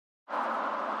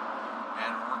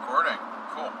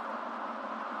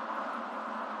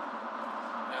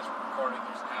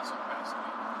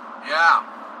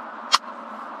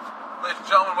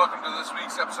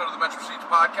week's episode of the Metro Machines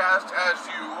podcast. As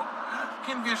you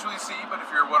can visually see, but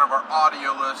if you're one of our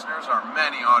audio listeners, our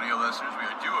many audio listeners, we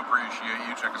do appreciate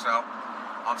you. Check us out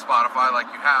on Spotify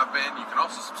like you have been. You can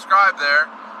also subscribe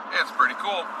there. It's pretty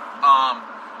cool.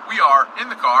 We are in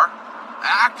the car,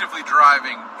 actively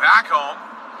driving back home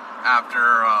after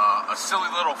a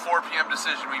silly little 4 p.m.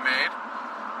 decision we made.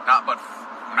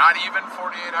 Not even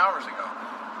 48 hours ago.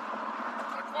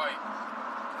 Not quite.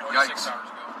 46 Yikes.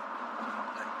 hours ago.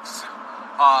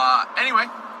 Anyway,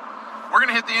 we're going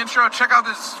to hit the intro. Check out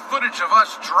this footage of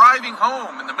us driving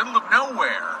home in the middle of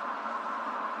nowhere.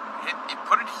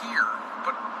 Put it here.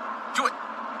 Do it.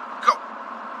 Go.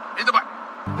 Hit the button.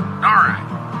 All right.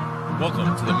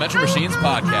 Welcome to the Metro Machines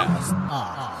podcast.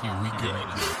 Here we go.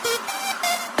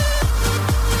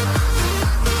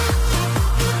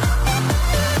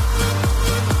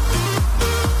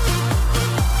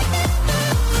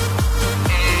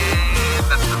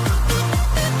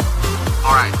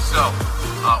 Alright, so,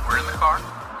 we're in the car.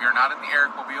 We are not in the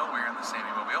Eric-mobile. We're in the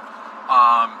Sammy-mobile.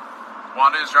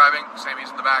 Wanda is driving. Sammy's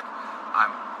in the back.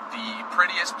 I'm the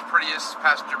prettiest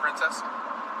passenger princess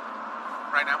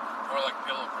right now. Or like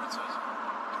Pillow Princess.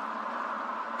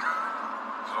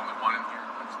 There's only one in here.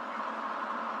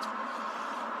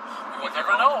 We will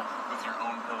never know. With your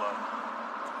own pillow.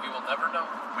 We will never know.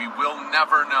 We will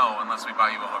never know unless we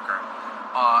buy you a hooker.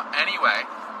 Anyway,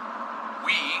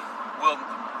 we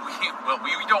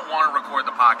don't want to record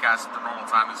the podcast at the normal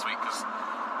time this week because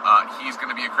he's going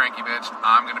to be a cranky bitch,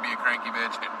 I'm going to be a cranky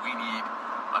bitch, and we need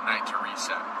a night to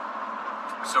reset.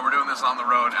 So we're doing this on the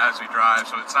road as we drive,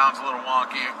 so it sounds a little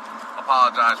wonky.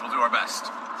 Apologize, we'll do our best.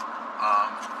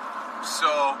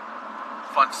 So,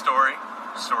 fun story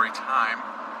time,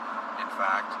 in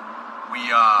fact.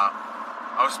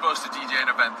 I was supposed to DJ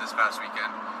an event this past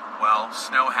weekend. Well,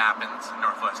 snow happens in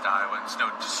northwest Iowa, and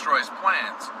snow destroys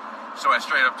plans. So I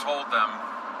straight up told them,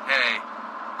 hey,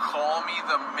 call me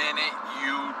the minute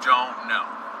you don't know.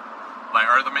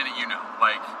 Or the minute you know.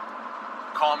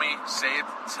 Call me, say it,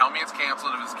 tell me it's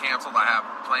canceled. If it's canceled, I have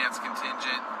plans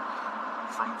contingent.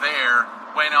 From there,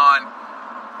 went on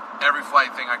every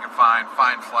flight thing I could find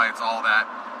flights, all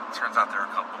that. Turns out there are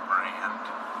a couple grand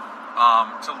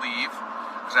to leave.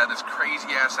 Because I had this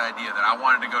crazy-ass idea that I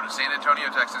wanted to go to San Antonio,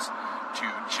 Texas, to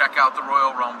check out the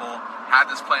Royal Rumble. Had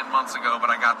this planned months ago, but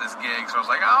I got this gig, so I was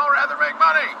like, I'll rather make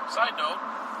money. Side note,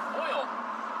 oil.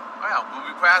 Well, we'll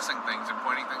be passing things and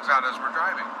pointing things out as we're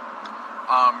driving.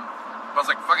 I was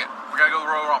like, fuck it, we gotta go to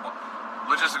the Royal Rumble.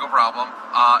 Logistical problem.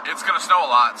 It's gonna snow a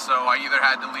lot, so I either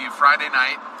had to leave Friday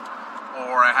night,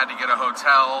 or I had to get a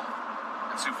hotel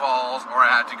in Sioux Falls, or I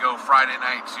had to go Friday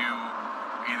night to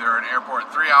either an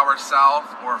airport 3 hours south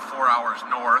or 4 hours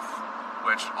north,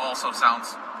 which also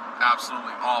sounds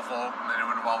absolutely awful, and then it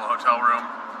would involve a hotel room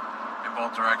in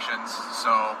both directions,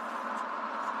 so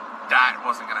that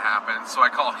wasn't going to happen. So I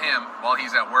call him while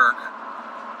he's at work.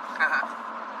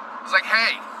 I was like,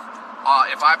 hey,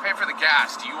 if I pay for the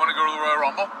gas, do you want to go to the Royal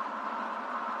Rumble?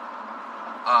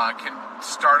 Can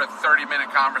start a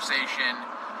 30-minute conversation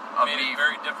of Made me. it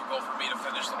very difficult for me to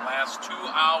finish the last 2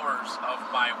 hours of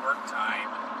my work time.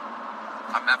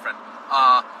 I'm that friend.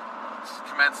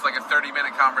 Commenced like a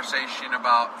 30-minute conversation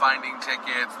about finding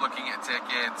tickets, looking at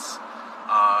tickets,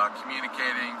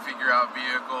 communicating, figure out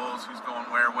vehicles, who's going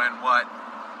where, when, what.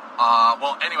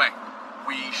 Well, anyway,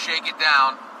 we shake it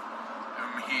down.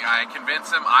 I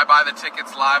convince him. I buy the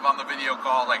tickets live on the video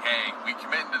call. Like, hey, we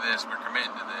committing to this. We're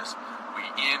committing to this. We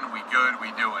in. We good.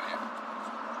 We doing it.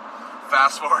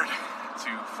 Fast forward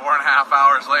to 4.5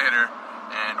 hours later,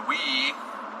 and we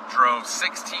drove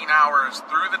 16 hours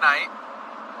through the night.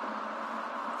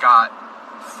 Got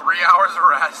 3 hours of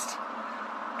rest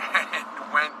and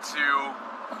went to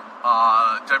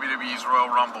WWE's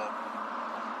Royal Rumble,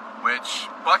 which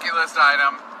bucket list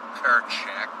item,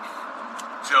 check,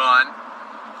 done.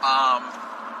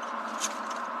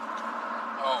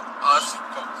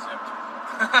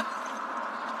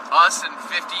 Us and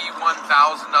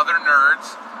 51,000 other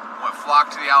nerds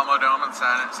flocked to the Alamo Dome in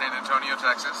San Antonio,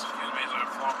 Texas. Excuse me, I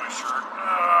flung my shirt.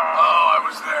 Oh, I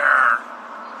was there.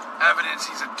 Evidence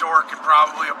he's a dork and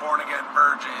probably a born-again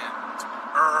virgin.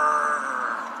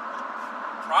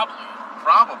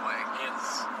 Probably.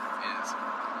 Is.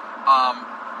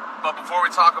 But before we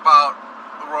talk about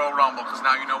the Royal Rumble, because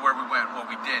now you know where we went, what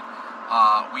we did,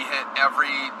 we hit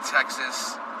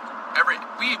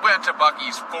we went to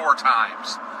Buc-ee's 4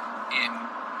 times in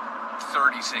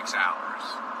 36 hours.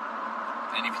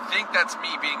 And if you think that's me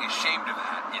being ashamed of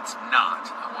that, it's not.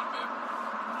 Not one bit.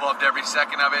 Loved every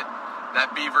second of it.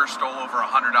 That beaver stole over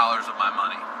 $100 of my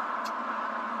money.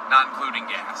 Not including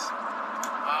gas.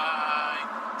 I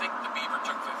think the beaver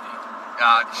took 50.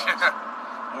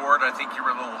 Ward, I think you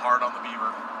were a little hard on the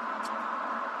Beaver.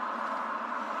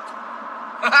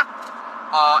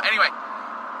 Anyway,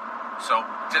 so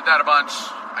did that a bunch.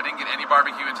 I didn't get any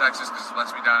barbecue in Texas because it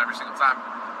lets me down every single time.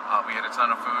 We had a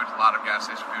ton of food, a lot of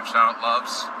gas station food. Shout out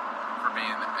Loves for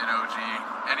being an OG.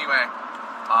 Anyway,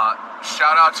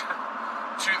 shout out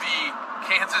to the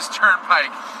Kansas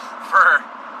Turnpike for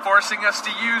forcing us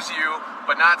to use you,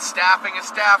 but not staffing a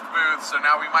staffed booth. So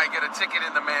now we might get a ticket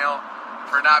in the mail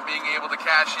for not being able to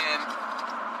cash in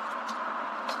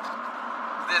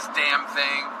this damn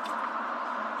thing.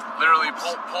 Literally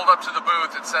pulled up to the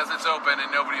booth. It says it's open and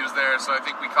nobody was there. So I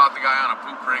think we caught the guy on a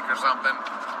poop break or something.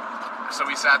 So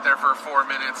we sat there for 4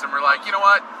 minutes and we're like, you know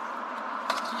what?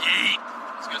 Yeet.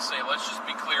 I was gonna say, let's just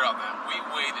be clear on that. We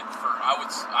waited for I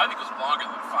think it was longer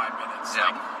than 5 minutes.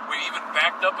 Yeah. Like we even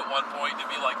backed up at one point to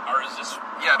be like, "Or is this?"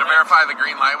 Yeah, to verify the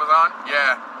green light was on.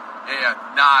 Yeah.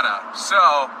 Nada. So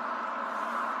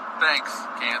thanks,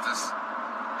 Kansas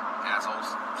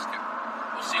assholes. Just kidding.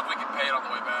 We'll see if we can pay it on the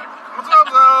way back. What's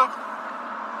up, though?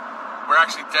 We're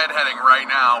actually deadheading right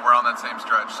now. We're on that same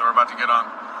stretch, so we're about to get on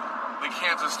the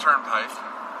Kansas Turnpike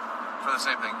for the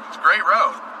same thing. It's a great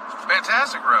road.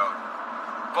 Fantastic road.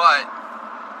 But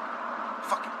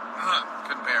fucking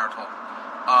couldn't pay our toll.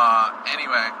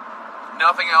 Anyway,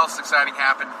 nothing else exciting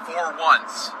happened for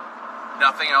once.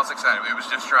 Nothing else exciting. It was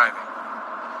just driving.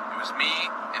 It was me,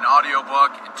 an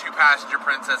audiobook, and 2 passenger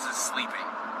princesses sleeping,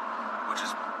 which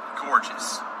is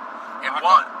gorgeous. And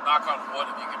knock on wood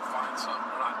if you can find some.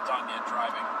 We're not done yet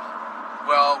driving.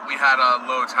 Well, we had a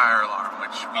low tire alarm,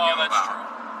 which we knew that's about.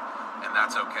 true. And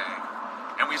that's okay.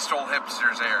 And we stole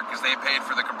hipsters' air because they paid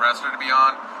for the compressor to be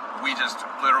on. We just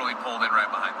literally pulled in right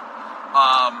behind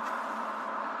them.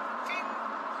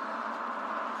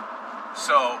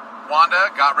 So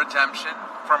Wanda got redemption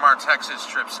from our Texas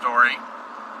trip story.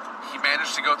 He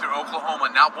managed to go through Oklahoma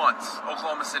not once.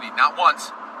 Oklahoma City not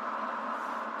once.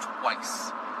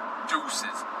 Twice.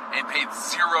 Deuces. And paid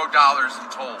 $0 in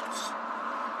tolls.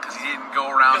 Because he didn't go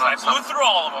around on Because I flew through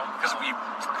all of them. Because we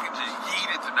fucking just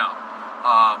yeeted to no.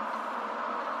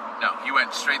 No, he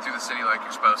went straight through the city like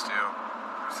you're supposed to.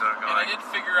 And I did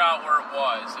figure out where it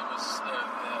was. It was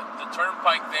the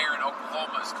turnpike there in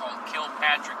Oklahoma is called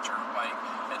Kilpatrick Turnpike.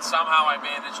 And somehow I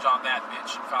managed on that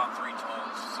bitch and found 3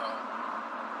 tolls. So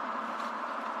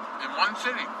in one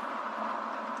city.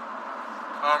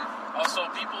 Also,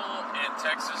 people in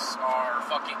Texas are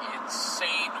fucking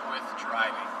insane with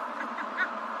driving.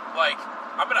 Like,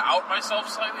 I'm going to out myself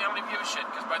slightly. I don't even give a shit,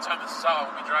 because by the time this is out, I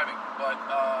won't be driving. But,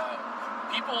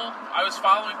 I was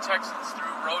following Texans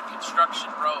through road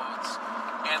construction roads,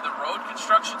 and the road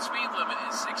construction speed limit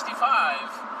is 65,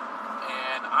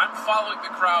 and I'm following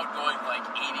the crowd going like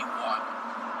 81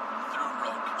 through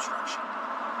road construction.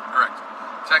 Correct.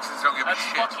 Texans don't give a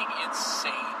shit. That's fucking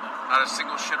insane. Not a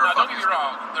single shit or now, don't get me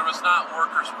wrong, there was not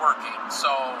workers working, so,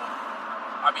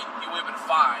 I mean, you would have been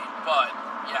fine, but,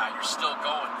 yeah, you're still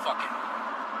going fucking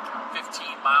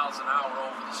 15 miles an hour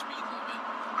over the speed limit.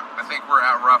 I think we're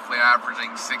at roughly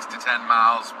averaging 6 to 10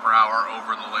 miles per hour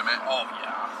over the limit. Oh,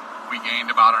 yeah. We gained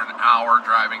about an hour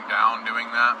driving down doing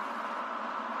that.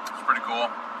 It's pretty cool.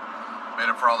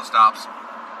 Made it for all the stops.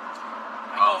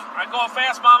 I'm going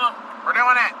fast, mama. We're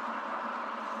doing it.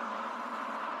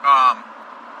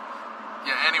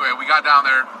 Yeah, anyway, we got down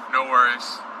there, no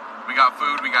worries. We got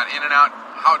food, we got In-N-Out.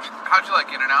 How'd you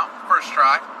like In-N-Out? First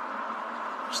try?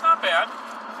 It's not bad.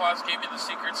 Claus gave me the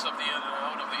secrets of the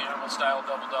In-N-Out, of the animal style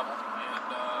double-double. And,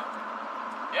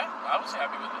 yeah, I was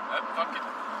happy with it. That fucking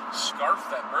scarfed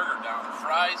that burger down. The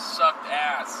fries sucked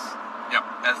ass. Yep,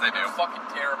 as they do. They're fucking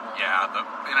terrible. Yeah, the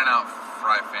In-N-Out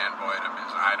fry fanboydom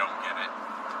is, I don't get it.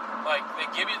 Like, they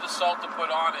give you the salt to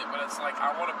put on it, but it's like,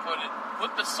 I want to put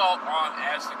the salt on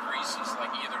as the grease is,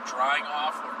 like, either drying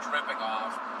off or dripping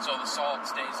off, so the salt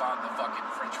stays on the fucking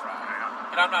french fry.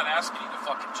 Yeah. And I'm not asking you to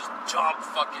fucking just dump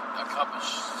fucking a cup of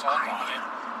salt on it.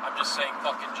 I'm just saying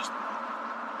fucking just...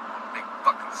 Big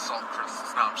fucking salt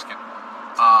crystals. No, I'm just kidding.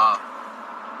 Salt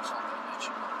that bitch.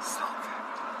 Salt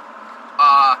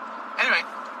that. Anyway,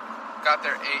 got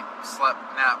there, ate, slept,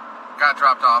 nap, got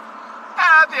dropped off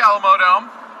at the Alamo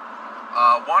Dome.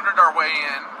 Wandered our way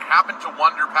in, happened to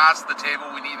wander past the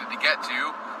table we needed to get to,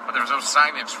 but there was no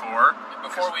signage for.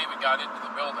 Before we even got into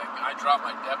the building, I dropped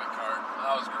my debit card.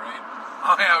 That was great.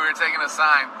 Oh yeah, we were taking a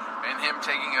sign, and him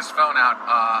taking his phone out,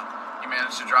 he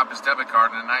managed to drop his debit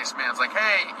card, and a nice man's like,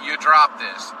 hey, you dropped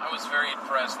this. I was very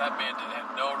impressed. That man had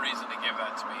no reason to give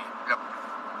that to me. Yep.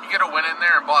 He could have went in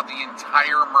there and bought the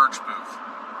entire merch booth.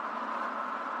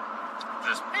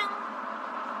 Just, bing.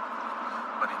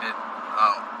 But he didn't.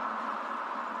 Oh.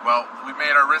 Well, we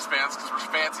made our wristbands because we're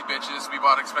fancy bitches. We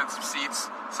bought expensive seats,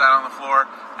 sat on the floor,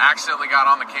 accidentally got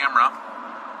on the camera.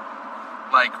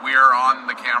 Like, we are on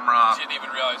the camera. Didn't even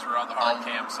realize we were on the hard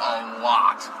cam side. A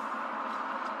lot.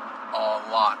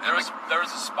 There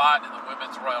was a spot in the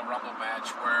Women's Royal Rumble match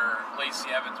where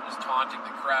Lacey Evans was taunting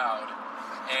the crowd,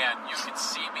 and you could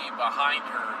see me behind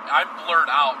her. I blurred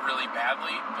out really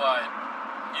badly, but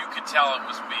you could tell it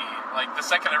was me. Like, the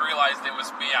second I realized it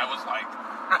was me, I was like,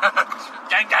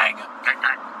 gang, gang. Gang,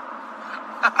 gang.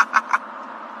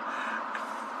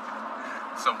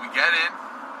 So we get in.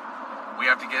 We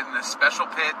have to get in this special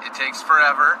pit. It takes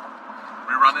forever.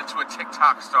 We run into a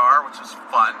TikTok star, which is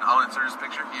fun. I'll insert his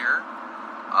picture here.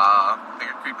 I think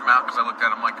I creeped him out because I looked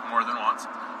at him like more than once.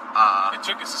 It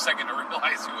took us a second to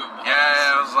realize who it was.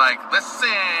 Yeah, I was like,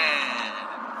 listen.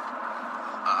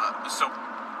 So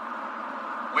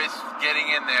with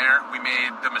getting in there, we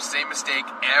made the same mistake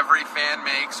every fan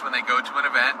makes when they go to an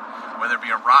event, whether it be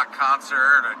a rock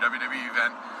concert or a WWE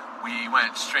event. We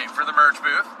went straight for the merch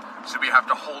booth, so we have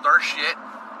to hold our shit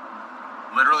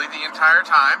literally the entire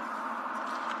time.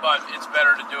 But it's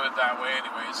better to do it that way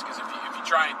anyways, because if you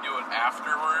try and do it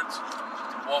afterwards,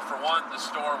 well, for one, the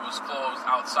store was closed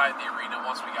outside the arena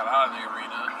once we got out of the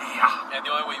arena. Yeah. And the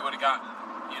only way you would have gotten,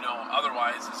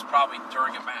 otherwise is probably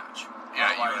during a match.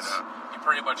 Yeah, otherwise, you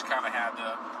pretty much kind of had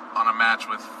to... On a match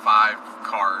with a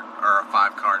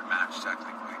 5-card match,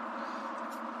 technically.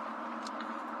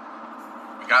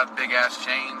 We got big-ass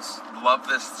chains. Love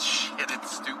this shit,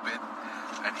 it's stupid.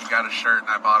 And he got a shirt, and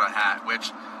I bought a hat,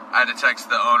 which... I had to text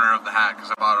the owner of the hat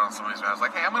because I bought it on somebody's hat. I was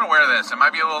like, hey, I'm going to wear this. It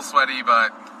might be a little sweaty,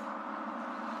 but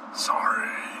sorry.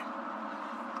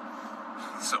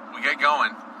 So we get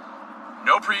going.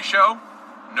 No pre-show,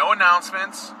 no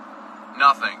announcements,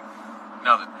 nothing.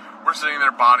 We're sitting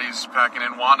there, bodies packing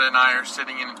in. Wanda and I are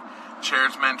sitting in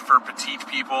chairs meant for petite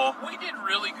people. We did a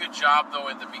really good job, though,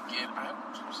 in the beginning. I'm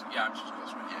just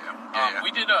close right here. Yeah.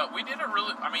 We did a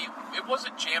really... I mean, it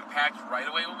wasn't jam-packed right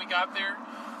away when we got there.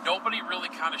 Nobody really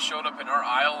kind of showed up in our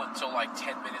aisle until like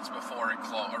 10 minutes before it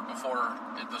closed, or before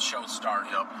the show started.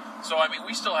 Yep. So, I mean,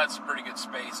 we still had some pretty good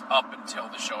space up until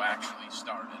the show actually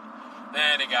started.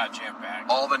 Then it got jam-packed.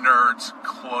 All the nerds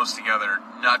close together,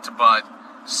 nut to butt,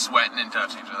 sweating and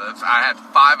touching each other. I had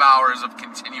 5 hours of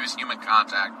continuous human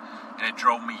contact, and it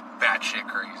drove me batshit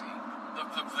crazy.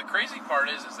 The crazy part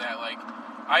is that, like,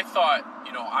 I thought,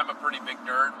 I'm a pretty big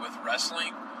nerd with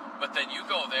wrestling, but then you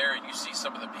go there and you see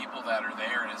some of the people that are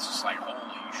there, and it's just like,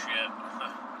 holy shit.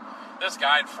 This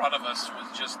guy in front of us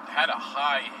had a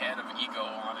high head of ego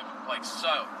on him.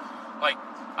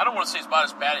 I don't want to say it's about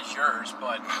as bad as yours,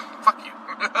 but... Fuck you.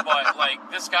 But,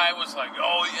 this guy was like,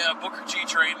 oh, yeah, Booker T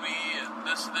trained me, and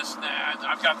this, and that.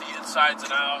 I've got the insides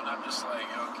and out, and I'm just like,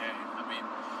 okay. I mean,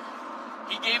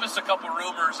 he gave us a couple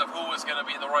rumors of who was going to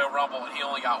be in the Royal Rumble, and he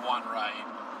only got one right,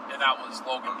 and that was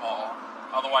Logan Paul.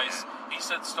 Otherwise, he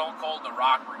said Stone Cold and The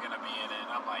Rock were going to be in it.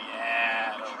 And I'm like,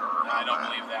 I don't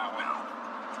believe that one.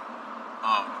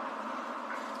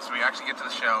 So we actually get to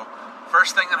the show.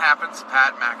 First thing that happens,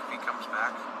 Pat McAfee comes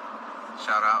back.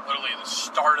 Shout out. Literally the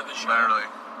start of the show. Literally.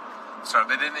 So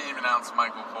they didn't even announce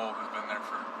Michael Cole, who's been there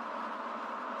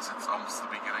since almost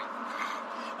the beginning.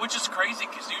 Which is crazy,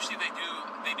 because usually they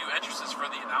do entrances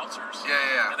for the announcers.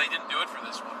 Yeah. And they didn't do it for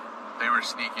this one. They were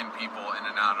sneaking people in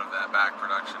and out of that back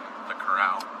production, the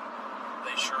corral.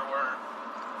 They sure were.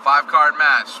 5-card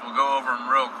match. We'll go over them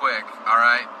real quick, all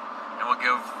right? And we'll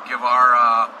give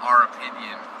our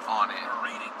opinion on it. Our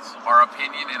ratings. Our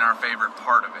opinion and our favorite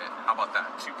part of it. How about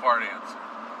that? 2-part answer.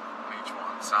 Each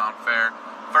one. Sound fair?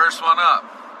 First one up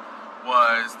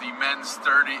was the men's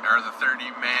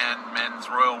 30-man men's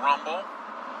Royal Rumble.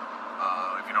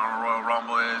 If you know what a Royal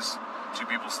Rumble is, 2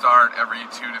 people start every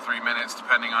 2 to 3 minutes,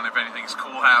 depending on if anything's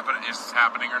cool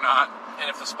happening or not. And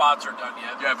if the spots are done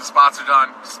yet. Yeah, if the spots are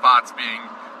done, spots being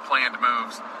planned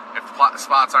moves. If the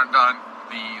spots aren't done,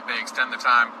 they extend the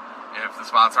time. If the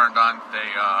spots aren't done,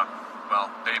 they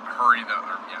hurry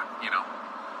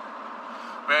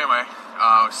But anyway,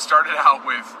 started out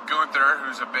with Gunther,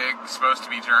 who's supposed to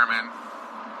be German,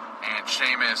 and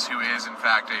Sheamus, who is in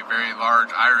fact a very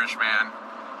large Irish man.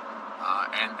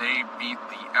 And they beat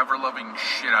the ever-loving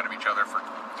shit out of each other for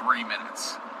 3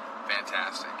 minutes.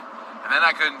 Fantastic. And then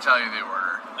I couldn't tell you the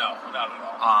order. No, not at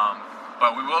all.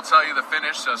 But we will tell you the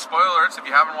finish. So spoiler alerts if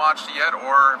you haven't watched it yet,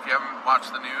 or if you haven't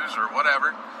watched the news or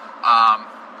whatever.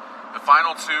 The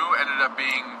final 2 ended up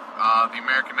being the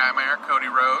American Nightmare, Cody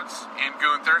Rhodes, and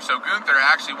Gunther. So Gunther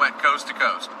actually went coast to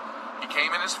coast. He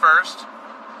came in as first,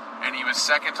 and he was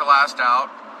second to last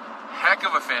out. Heck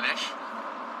of a finish.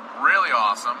 Really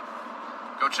awesome.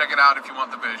 Go check it out if you want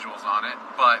the visuals on it.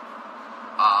 But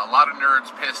A lot of nerds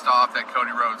pissed off that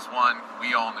Cody Rhodes won.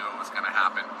 We all knew it was going to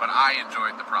happen, but I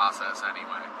enjoyed the process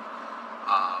anyway.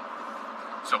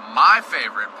 So my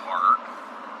favorite part,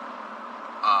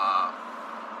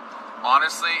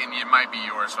 honestly, and it might be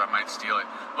yours, so I might steal it.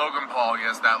 Logan Paul,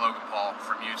 yes, that Logan Paul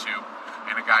from YouTube,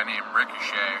 and a guy named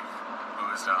Ricochet, who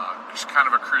is just kind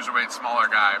of a cruiserweight, smaller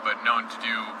guy, but known to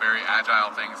do very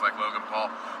agile things like Logan Paul.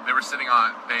 They were standing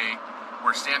on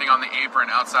the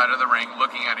apron outside of the ring,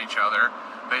 looking at each other.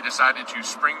 They decided to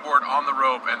springboard on the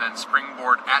rope and then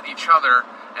springboard at each other,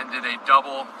 and did a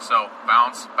double, so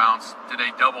bounce, did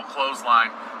a double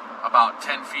clothesline about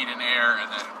 10 feet in air, and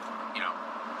then,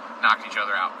 knocked each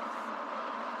other out.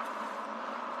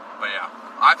 But yeah,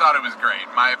 I thought it was great.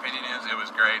 My opinion is it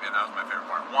was great, and that was my favorite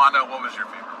part. Wanda, what was your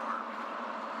favorite part?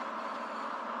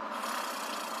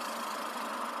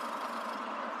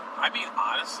 I mean,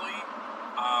 honestly,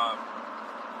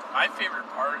 my favorite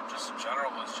part, just in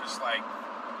general, was just like,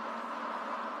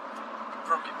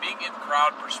 from being in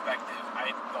crowd perspective,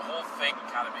 the whole thing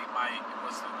kind of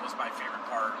was my favorite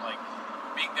part. Like,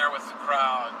 being there with the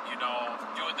crowd,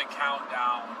 doing the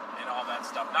countdown and all that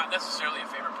stuff. Not necessarily a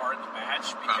favorite part of the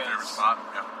match, because favorite spot,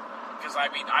 yeah. Because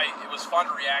it was fun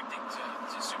reacting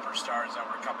to superstars that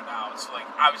were coming out. So, like,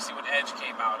 obviously when Edge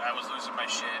came out, I was losing my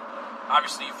shit.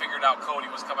 Obviously, you figured out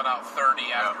Cody was coming out 30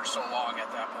 after so long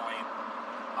at that point.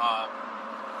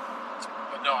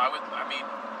 But no,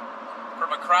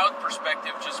 from a crowd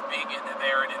perspective, just being in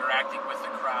there and interacting with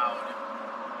the crowd,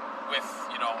 with,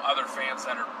 other fans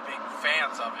that are big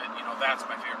fans of it, that's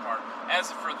my favorite part.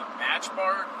 As for the match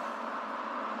part,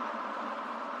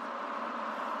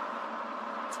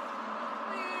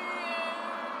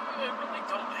 I really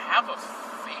don't have a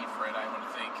favorite, I would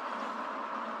think.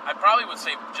 I probably would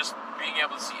say just being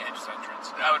able to see Edge's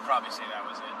entrance. I would probably say that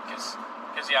was it. Because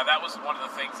that was one of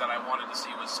the things that I wanted to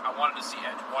see. I wanted to see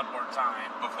Edge one more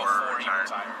time before he retires.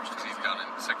 Because he's done in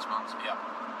 6 months. Yeah.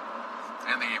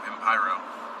 And they gave him pyro.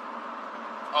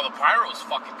 Oh, the pyro is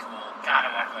fucking cool. God,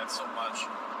 I love that so much.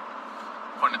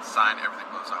 Point at the sign,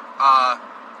 everything blows up.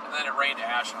 And then it rained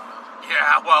ash on him.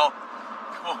 Yeah, well,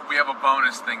 we have a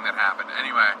bonus thing that happened.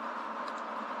 Anyway,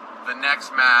 the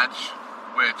next match,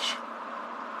 which,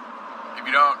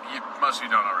 if most of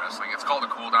you don't know wrestling, it's called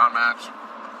a cool-down match.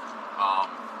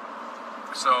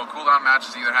 So cool-down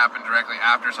matches either happen directly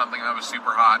after something that was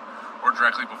super hot, or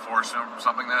directly before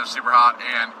something that is super hot,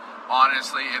 and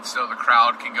honestly, it's so the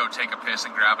crowd can go take a piss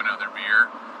and grab another beer,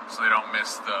 so they don't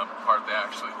miss the part they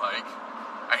actually like.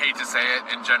 I hate to say it,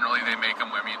 and generally they make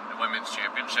them women's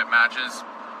championship matches.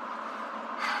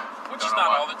 Which is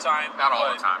not all the time. Not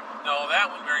all the time. No,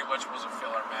 that one very much was a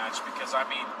filler match, because,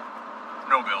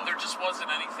 no build. There just wasn't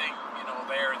anything,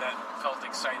 there that felt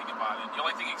exciting about it. The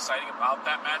only thing exciting about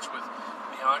that match with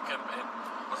Bianca and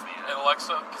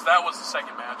Alexa, because that was the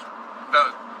second match.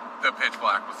 The Pitch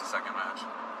Black was the second match.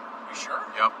 You sure?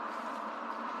 Yep.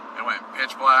 It went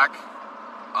Pitch Black,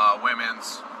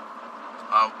 women's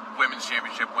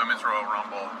championship, women's Royal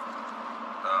Rumble,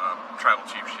 Tribal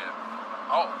Chief shit.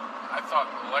 Oh, I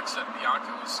thought Alexa and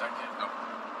Bianca was second. Nope.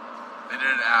 They did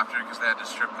it after because they had to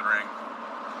strip the ring.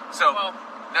 So,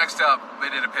 next up,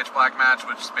 they did a Pitch Black match,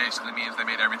 which basically means they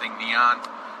made everything neon,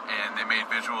 and they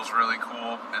made visuals really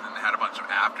cool, and then they had a bunch of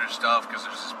after stuff, because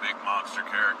there's this big monster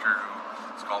character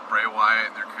who is called Bray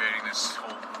Wyatt, and they're creating this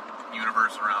whole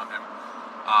universe around him.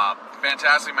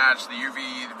 Fantastic match. The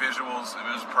UV visuals, it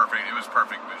was perfect. It was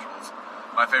perfect visuals.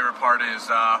 My favorite part is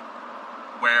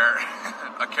where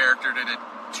a character did a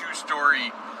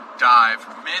 2-story dive,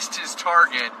 missed his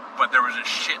target, but there was a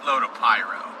shitload of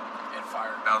pyro. And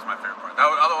fire. That was my favorite part.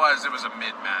 Otherwise, it was a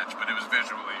mid-match, but it was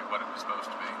visually what it was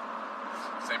supposed to be.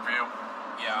 Same for you?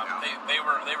 Yeah. They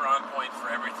were on point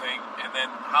for everything, and then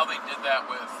how they did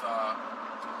that with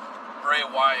Bray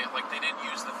Wyatt, like, they didn't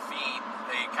use the Fiend.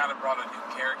 They kind of brought a new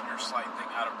character slight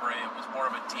thing out of Bray. It was more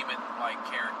of a demon-like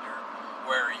character,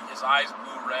 where his eyes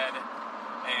grew red,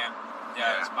 and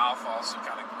his mouth also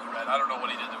kind of grew red. I don't know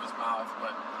what he did to his mouth,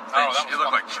 but it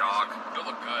looked like chalk. It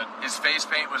looked good. His face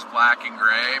paint was black and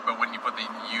gray, but when you put the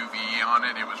UV on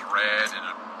it, it was red and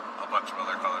a bunch of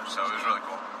other colors, so it was really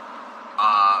cool.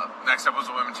 Next up was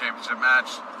a women's championship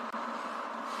match.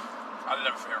 I didn't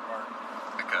have a fair part.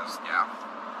 Because,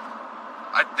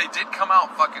 they did come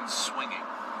out fucking swinging.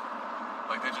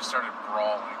 Like, they just started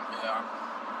brawling. Yeah.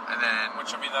 And then...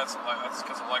 Which, that's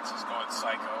because Alexa's going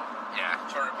psycho. Yeah.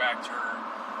 Turn it back to her.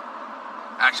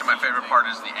 Actually, my favorite part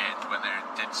is the end, when they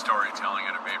did storytelling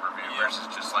at a pay-per-view versus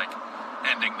just, like,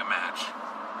 ending the match,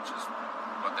 which is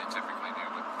what they typically do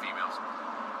with females.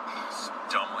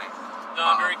 Dumbly. No,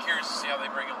 I'm very curious to see how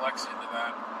they bring Alexa into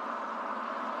that.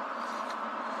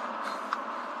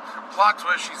 Plot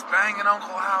twist, she's banging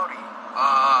Uncle Howdy.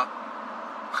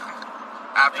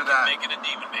 After that... Making a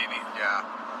demon baby. Yeah.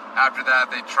 After that,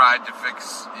 they tried to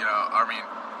fix,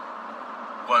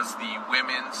 was the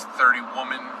women's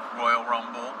 30-woman Royal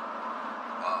Rumble.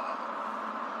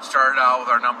 Started out with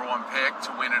our number one pick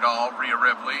to win it all, Rhea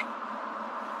Ripley.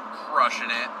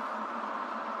 Crushing it.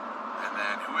 And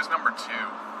then, who was number 2?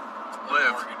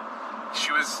 Liv. She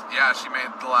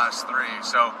made the last 3.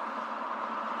 So,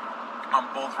 on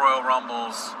both Royal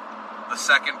Rumbles, the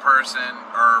second person,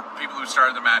 or people who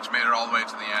started the match, made it all the way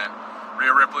to the end.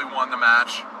 Rhea Ripley won the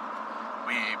match.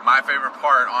 My favorite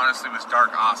part, honestly, was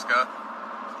Dark Asuka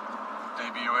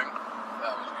debuting.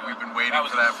 That was good. We've been waiting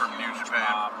for that from New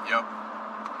Japan. Yep.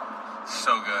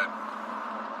 So good.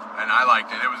 And I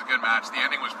liked it. It was a good match. The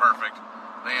ending was perfect.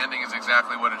 The ending is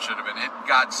exactly what it should have been. It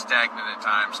got stagnant at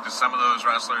times because some of those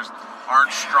wrestlers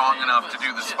aren't strong enough to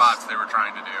do the spots they were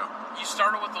trying to do. You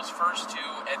started with those first 2,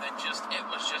 and then it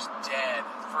was just dead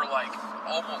for like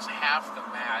almost half the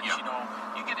match. Yep.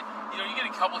 You get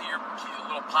a couple of your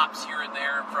little pops here and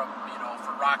there from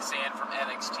for Roxanne from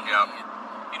NXT, Yep.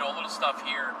 and little stuff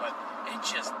here, but it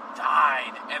just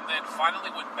died. And then finally,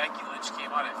 when Becky Lynch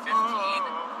came out at 15,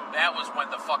 that was when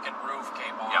the fucking roof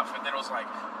came off, Yep. and then it was like,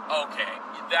 okay,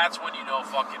 that's when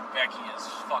fucking Becky is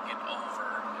fucking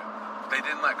over. They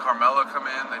didn't let Carmella come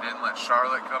in. They didn't let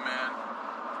Charlotte come in.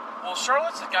 Well,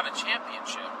 Charlotte's got a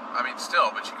championship. I mean, still,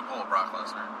 but she can pull a Brock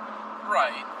Lesnar.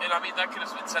 Right, and I mean, that could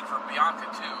have been said for Bianca,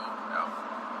 too. Yeah.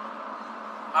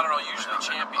 I don't know, usually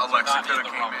champions Alexa are not in coulda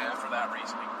the came Rumble in. for that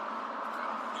reasoning.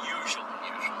 Usually.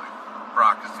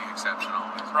 Brock is the exception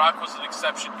always. Brock was an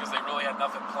exception because they really had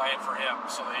nothing planned for him,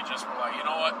 so they just were like, you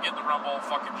know what, get in the Rumble,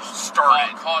 fucking just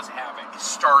cause havoc.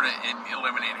 Start it and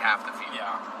eliminate half the field.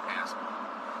 Yeah. Yes.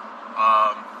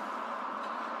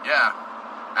 Yeah.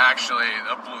 Actually,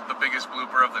 the biggest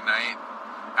blooper of the night,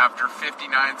 after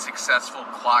 59 successful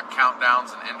clock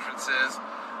countdowns and entrances,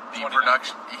 the 29.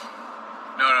 production...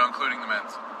 No, including the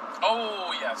men's.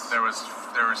 Oh, yes. There was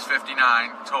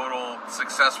 59 total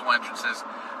successful entrances.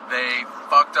 They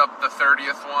fucked up the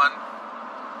 30th one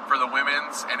for the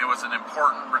women's, and it was an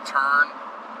important return.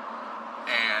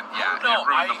 And yeah, it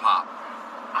ruined the pop.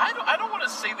 I don't want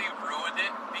to say they ruined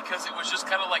it because it was just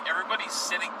kind of like everybody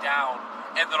sitting down,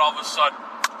 and then all of a sudden,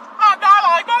 I'm not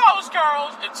like those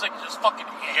girls. It's like just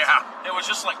fucking hit. Yeah. It was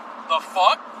just like, the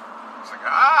fuck? It's like,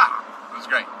 it was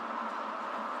great.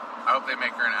 I hope they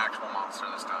make her an actual monster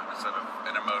this time instead of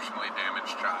an emotionally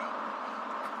damaged child.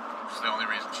 Which is the only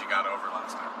reason she got over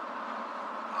last time.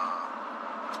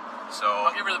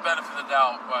 I'll give her the benefit of the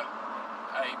doubt, but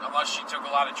unless she took a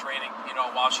lot of training,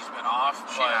 while she's been off.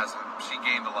 She hasn't. She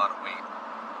gained a lot of weight.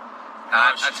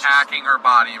 Not attacking her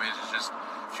body image is just...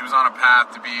 She was on a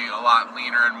path to be a lot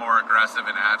leaner and more aggressive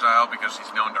and agile because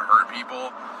she's known to hurt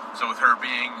people. So with her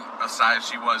being a size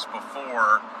she was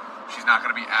before, she's not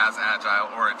going to be as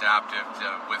agile or adaptive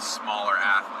with smaller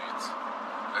athletes.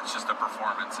 It's just a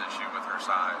performance issue with her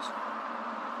size.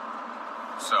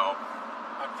 So...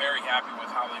 I'm very happy with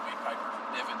how they made Piper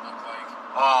Niven look like.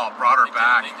 Oh, brought her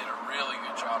back. They did a really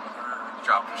good job with her.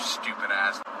 Dropped her stupid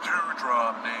ass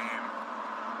Doudrop name.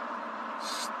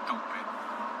 Stupid.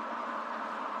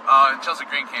 And Chelsea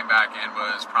Green came back and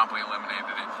was promptly eliminated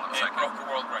in 1 second. Broke a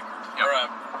world record. Yep. Or a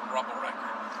Rumble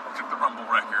record. Took the Rumble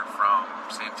record from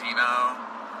Santino.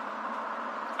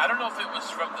 I don't know if it was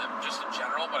from them just in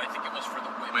general, but I think it was for the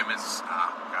women's.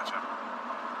 Gotcha.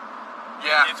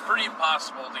 Yeah. It's pretty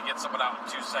impossible to get someone out in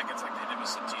 2 seconds like they did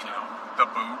with Santino. The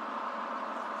boot.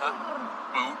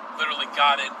 Boot. Literally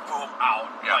got in, boom, out.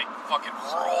 Yeah. Like, fucking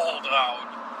rolled out.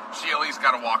 She at least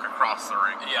got to walk across the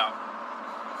ring. Yeah.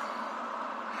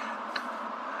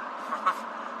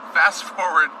 Fast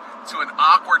forward to an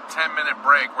awkward 10-minute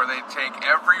break where they take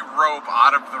every rope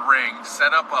out of the ring,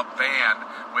 set up a band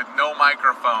with no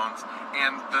microphones,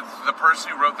 and the person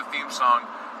who wrote the theme song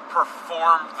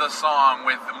performed the song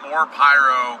with more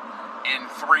pyro in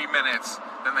 3 minutes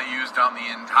than they used on the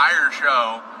entire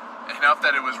show, enough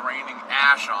that it was raining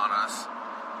ash on us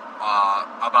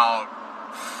about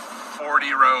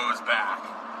 40 rows back.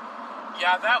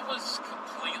 Yeah, that was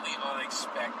completely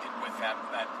unexpected with that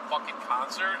fucking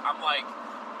concert. I'm like,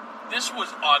 this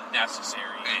was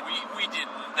unnecessary. We did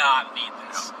not need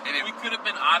this. No. We could have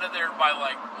been out of there by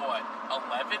like, what,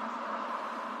 11?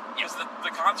 Because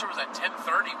the concert was at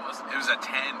 10:30, wasn't it? It was at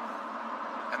 10.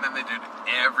 And then they did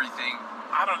everything.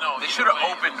 I don't know. They should have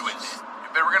opened with it.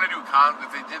 If they were going to do if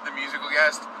they did the musical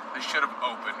guest, they should have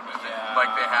opened with it.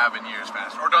 Like they have in years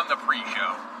past. Or done the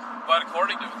pre-show. But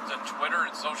according to Twitter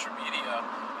and social media,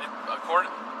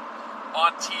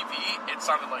 on TV, it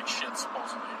sounded like shit,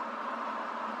 supposedly.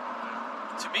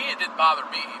 To me, it didn't bother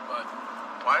me, but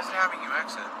Why is it having you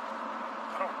exit?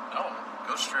 I don't know.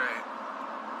 Go straight.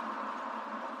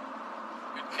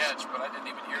 Good catch, but I didn't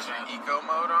even hear Is your that. eco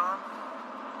mode on?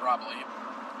 Probably.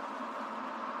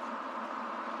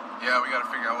 Yeah, we gotta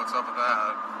figure out what's up with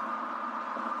that.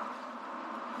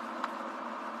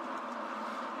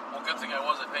 Well, good thing I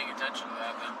wasn't paying attention to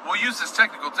that then. We'll use this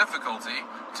technical difficulty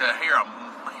to hear a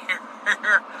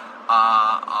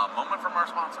moment from our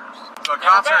sponsors. So And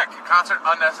we're back. concert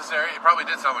unnecessary. It probably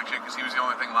did sound like shit because he was the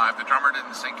only thing live. The drummer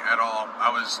didn't sync at all.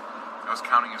 I was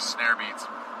counting his snare beats.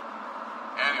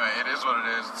 Anyway, it is what it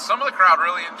is. Some of the crowd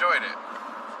really enjoyed it,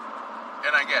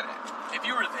 and I get it. If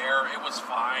you were there, it was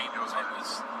fine. It was fine.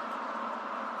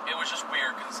 It was just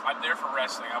weird because I'm there for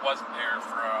wrestling. I wasn't there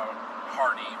for a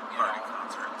Hardy, Party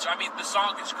concert. So I mean, the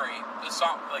song is great. The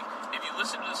song, like, if you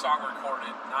listen to the song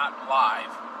recorded, not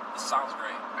live, the song's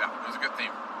great. Yeah, it was a good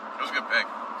theme. It was a good pick,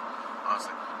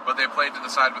 honestly. But they played to the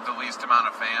side with the least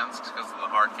amount of fans because of the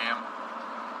hard cam.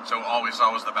 So all we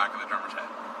saw was the back of the drummer's head.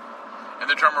 And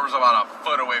the drummer was about a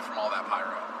foot away from all that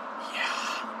pyro. Yeah,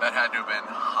 That had to have been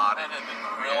hot. that had been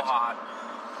real hot.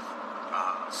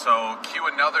 So cue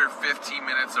another 15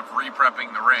 minutes of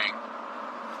re-prepping the ring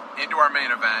into our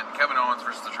main event, Kevin Owens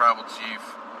versus the Tribal Chief,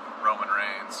 Roman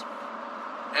Reigns.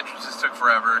 Entrances took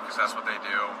forever because that's what they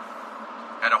do.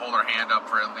 Had to hold our hand up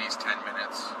for at least 10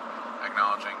 minutes,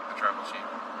 acknowledging the Tribal Chief.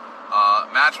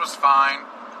 Match was fine.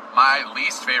 My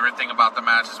least favorite thing about the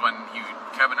match is when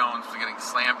Kevin Owens was getting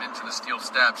slammed into the steel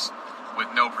steps with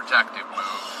no protective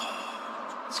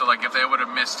move. So, like, if they would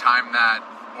have mistimed that,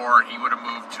 or he would have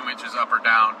moved 2 inches up or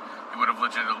down, he would have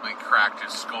legitimately cracked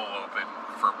his skull open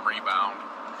for rebound.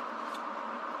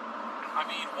 I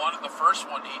mean, the first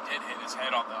one he did hit his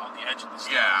head on the edge of the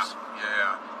Yeah, stairs.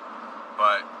 yeah.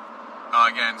 But,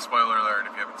 again, spoiler alert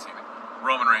if you haven't seen it.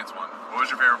 Roman Reigns won. What was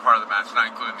your favorite part of the match? Not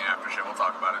including the after show. We'll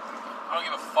talk about it. I don't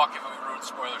give a fuck if we ruin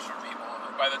spoilers for people.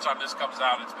 By the time this comes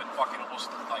out, it's been fucking almost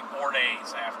like 4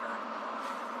 days after.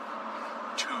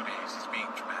 2 days. He's being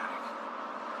dramatic.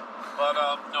 But,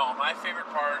 no, my favorite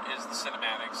part is the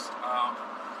cinematics.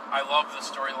 I love the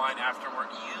storyline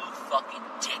afterward. You fucking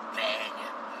dickbag.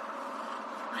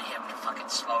 I have to fucking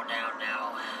slow down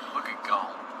now. Look at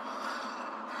Gollum.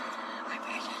 My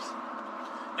pages.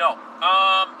 No,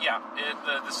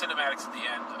 the cinematics at the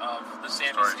end of the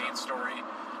Sami Zayn story.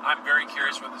 I'm very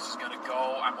curious where this is going to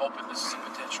go. I'm hoping this is a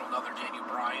potential another Daniel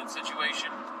Bryan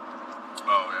situation.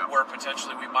 Oh, yeah. Where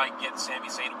potentially we might get Sami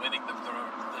Zayn winning the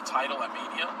title at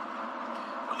Mania.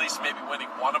 Or at least maybe winning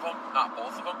one of them, not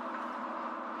both of them.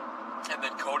 And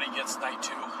then Cody gets night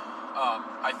 2.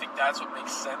 I think that's what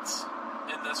makes sense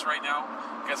in this right now.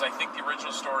 Because I think the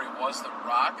original story was The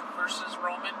Rock versus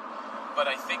Roman. But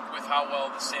I think with how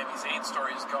well the Sami Zayn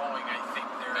story is going, I think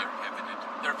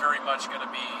they're very much going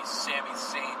to be Sami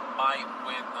Zayn might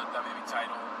win the WWE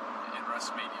title in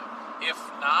WrestleMania. If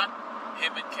not,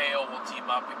 him and KO will team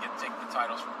up and take the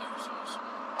titles from the Usos.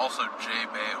 Also, Jay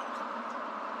bailed.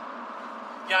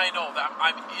 Yeah, I know.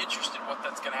 I'm interested in what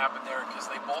that's going to happen there because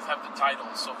they both have the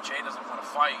titles. So if Jay doesn't want to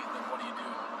fight, then what do you do?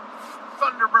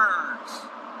 Thunderbirds.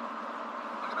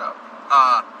 Look it up.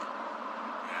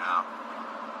 Yeah.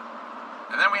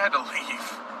 And then we had to leave.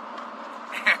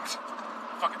 And It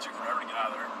fucking took forever to get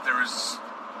out of there. there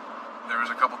was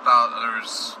a couple thousand.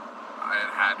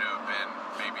 It had to have been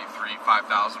maybe 5,000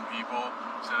 people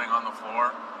sitting on the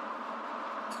floor,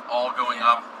 all going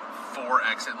up 4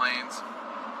 exit lanes.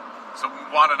 So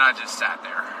Juan and I just sat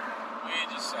there. We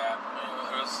just sat.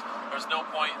 There was no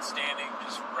point in standing.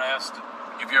 Just rest.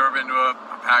 If you've ever been to a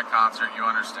packed concert, you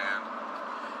understand.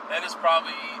 That is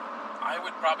probably. I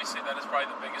would probably say that is probably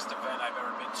the biggest event I've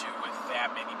ever been to with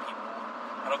that many people.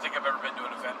 I don't think I've ever been to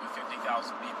an event with 50,000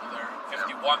 people there.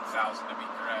 51,000 to be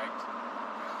correct.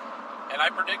 And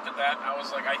I predicted that. I was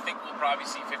like, I think we'll probably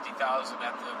see 50,000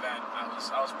 at the event. I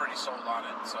was pretty sold on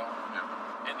it. So,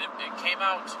 Yeah. and it came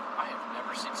out. I have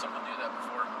never seen someone do that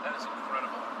before. That is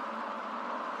incredible.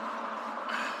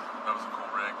 That was a cool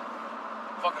rig.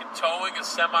 Fucking towing a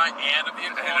semi and a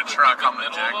vehicle And a truck in on the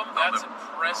middle deck. of them. That's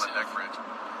impressive. On the deck bridge.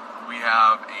 We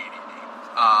have 80.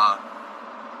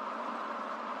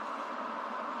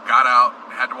 Got out,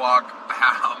 had to walk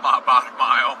about a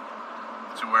mile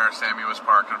to where Sammy was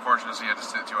parked. Unfortunately, he had to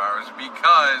sit 2 hours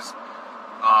because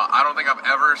I don't think I've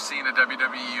ever seen a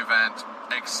WWE event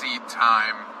exceed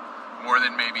time more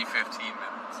than maybe 15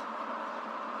 minutes.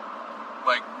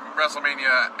 Like,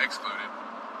 WrestleMania excluded.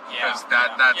 Yeah, Because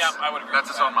I would agree that's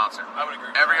with its that. own monster. I would agree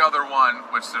with Every that. other one,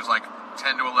 which there's like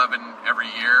 10 to 11 every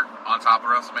year on top of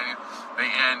WrestleMania,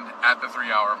 they end at the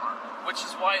 3-hour mark. Which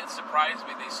is why it surprised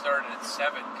me they started at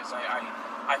 7, because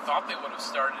I thought they would have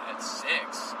started at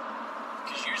 6.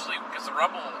 because usually, because the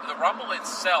Rumble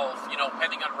itself, you know,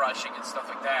 pending on rushing and stuff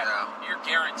like that, you're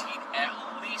guaranteed at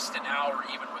least an hour,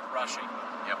 even with rushing.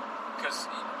 Yep. Because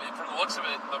from the looks of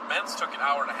it, the men's took an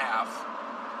hour and a half,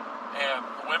 and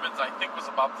the women's, I think, was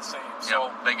about the same.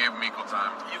 So they gave them equal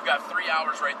time. You've got 3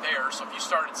 hours right there. So if you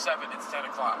start at 7, it's 10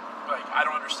 o'clock. Like, I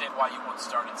don't understand why you wouldn't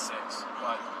start at 6,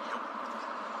 but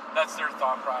that's their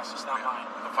thought process, not mine.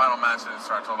 The final match didn't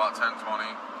start until about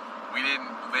 10:20.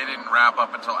 They didn't wrap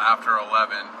up until after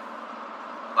 11.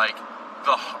 Like,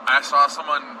 I saw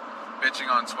someone bitching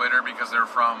on Twitter because they're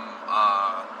from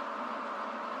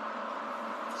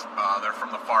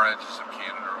the far edges of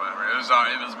Canada or whatever. It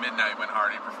was midnight when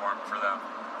Hardy performed for them.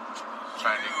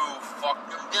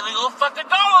 Gonna go fucking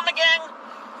call him again.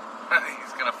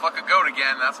 He's gonna fuck a goat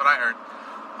again. That's what I heard.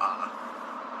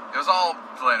 It was all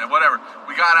delayed. Whatever.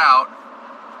 We got out.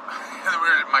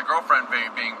 My girlfriend,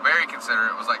 being very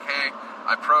considerate, was like, "Hey,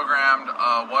 I programmed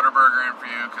a Whataburger in for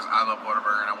you because I love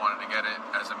Whataburger and I wanted to get it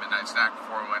as a midnight snack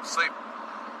before we went to sleep."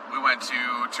 We went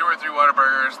to 2 or 3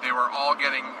 Whataburgers. They were all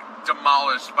getting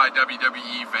demolished by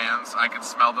WWE fans. I could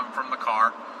smell them from the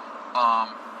car.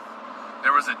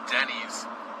 There was a Denny's,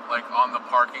 like, on the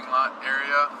parking lot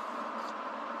area.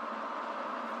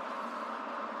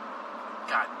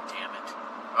 God damn it.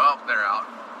 Oh, they're out.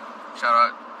 Shout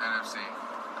out NFC.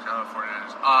 Shout out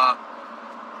 49ers.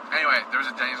 Anyway, there was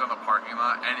a Denny's on the parking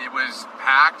lot, and it was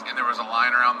packed, and there was a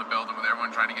line around the building with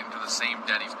everyone trying to get into the same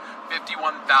Denny's.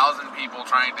 51,000 people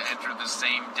trying to enter the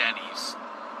same Denny's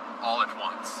all at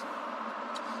once.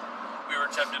 We were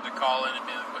tempted to call in and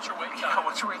be like, "What's your wait time?" Yeah,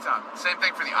 what's your wait time? Same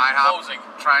thing for the IHOP. Closing.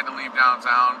 Trying to leave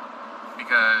downtown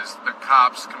because the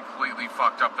cops completely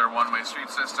fucked up their one-way street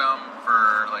system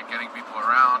for, like, getting people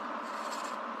around.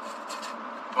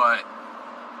 But,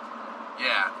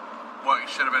 yeah, what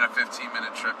should have been a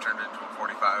 15-minute trip turned into a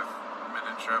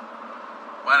 45-minute trip.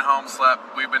 Went home,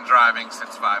 slept. We've been driving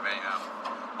since 5 a.m.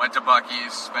 Went to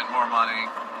Buc-ee's, spent more money,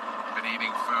 been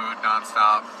eating food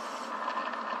nonstop.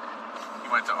 He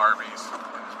went to Arby's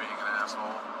and is being an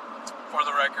asshole. For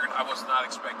the record, I was not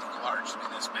expecting the large to be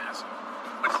this massive.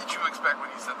 What did you expect when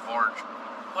you said large?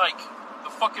 Like, the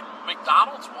fucking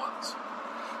McDonald's ones.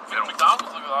 If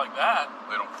McDonald's look like that.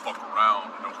 They don't fuck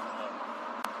around in Oklahoma.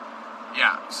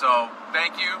 Yeah, so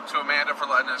thank you to Amanda for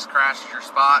letting us crash at your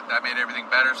spot. That made everything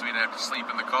better so we didn't have to sleep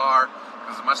in the car.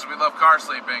 Because as much as we love car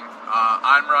sleeping,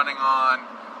 I'm running on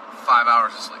 5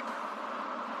 hours of sleep.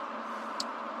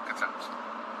 Good times.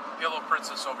 The little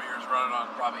princess over here is running on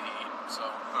probably 8, so.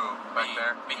 Who? Back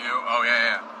there? Me. You? Oh,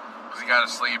 yeah. Because he got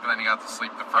to sleep, and then he got to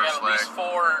sleep the first I got at least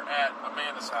 4 at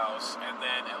Amanda's house, and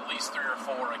then at least 3 or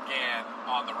 4 again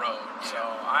on the road. So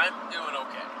I'm doing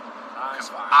okay. I'm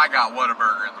fine. I got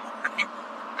Whataburger in the morning.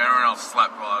 Everyone else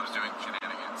slept while I was doing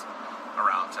shenanigans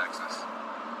around Texas.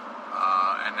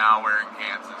 And now we're in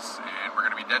Kansas, and we're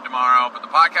going to be dead tomorrow, but the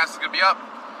podcast is going to be up.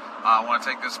 I want to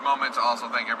take this moment to also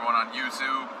thank everyone on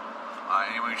YouTube.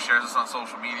 Anyone who shares us on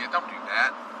social media, don't do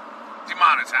that.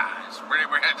 Demonetize. We're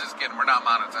just kidding. We're not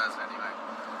monetized anyway.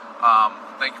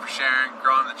 Thank you for sharing,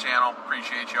 growing the channel.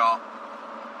 Appreciate y'all.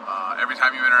 Every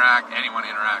time you interact, anyone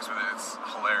interacts with it, it's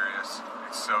hilarious.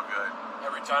 It's so good.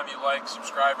 Every time you like,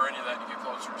 subscribe, or any of that, you get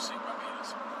closer to seeing my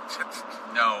penis.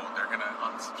 No, they're going to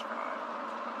unsubscribe.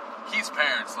 Keith's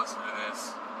parents listen to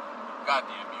this. God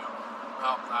damn you.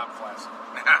 Well, I'm flaccid.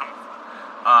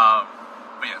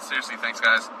 But yeah, seriously, thanks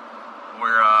guys.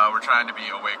 We're trying to be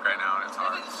awake right now, and it's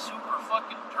hard. It is super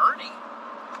fucking dirty.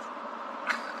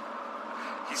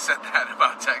 He said that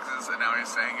about Texas, and now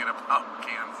he's saying it about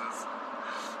Kansas.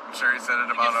 I'm sure he said it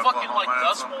about Oklahoma. Fucking like at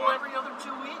Dust some Bowl point. every other 2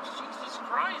 weeks. Jesus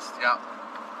Christ. Yeah.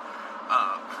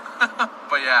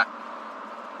 But yeah,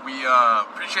 we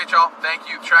appreciate y'all. Thank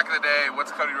you. Track of the day.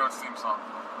 What's Cody Rhodes' theme song?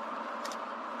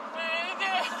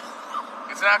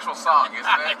 It's an actual song, isn't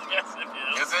it? Yes, it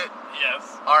is. Is it?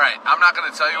 Yes. All right. I'm not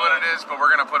going to tell you what it is, but we're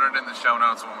going to put it in the show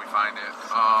notes when we find it.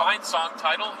 Find song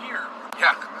title here.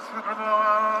 Yeah.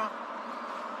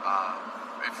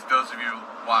 If those of you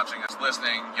watching us,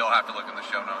 listening, you'll have to look in the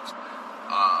show notes.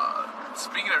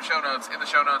 Speaking of show notes, in the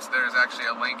show notes there's actually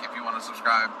a link if you want to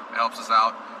subscribe. It helps us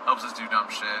out. Helps us do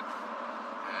dumb shit.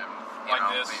 And,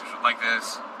 like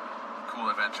this.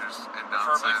 Cool adventures and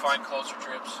nonsense. Preferably find closer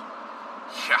trips.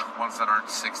 Yeah, ones that aren't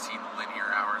 16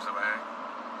 linear hours away.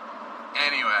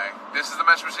 Anyway, this is the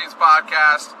Mesh Machines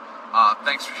podcast.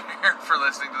 Thanks for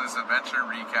listening to this adventure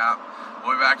recap.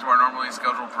 We'll be back to our normally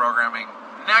scheduled programming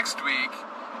next week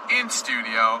in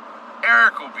studio.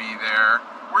 Eric will be there.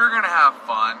 We're going to have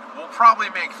fun. We'll probably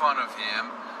make fun of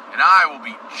him. And I will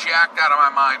be jacked out of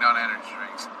my mind on energy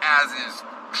drinks, as is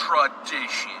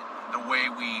tradition, the way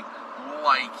we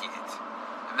like it.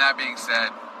 And that being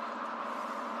said,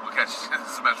 We'll catch this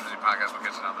is the Metro City Podcast. We'll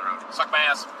catch it on the road. Suck my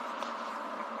ass.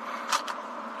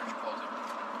 Where'd you close it?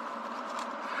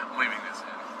 I'm leaving this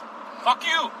in. Fuck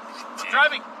you! I'm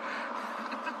driving.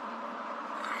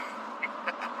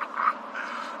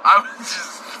 I was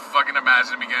just fucking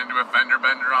imagining me getting into a fender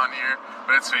bender on here,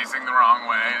 but it's facing the wrong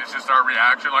way, and it's just our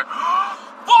reaction like,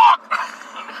 fuck!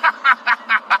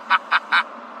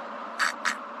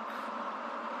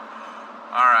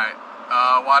 Alright,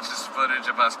 watch this footage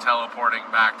of us teleporting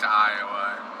back to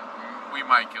Iowa, and we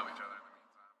might kill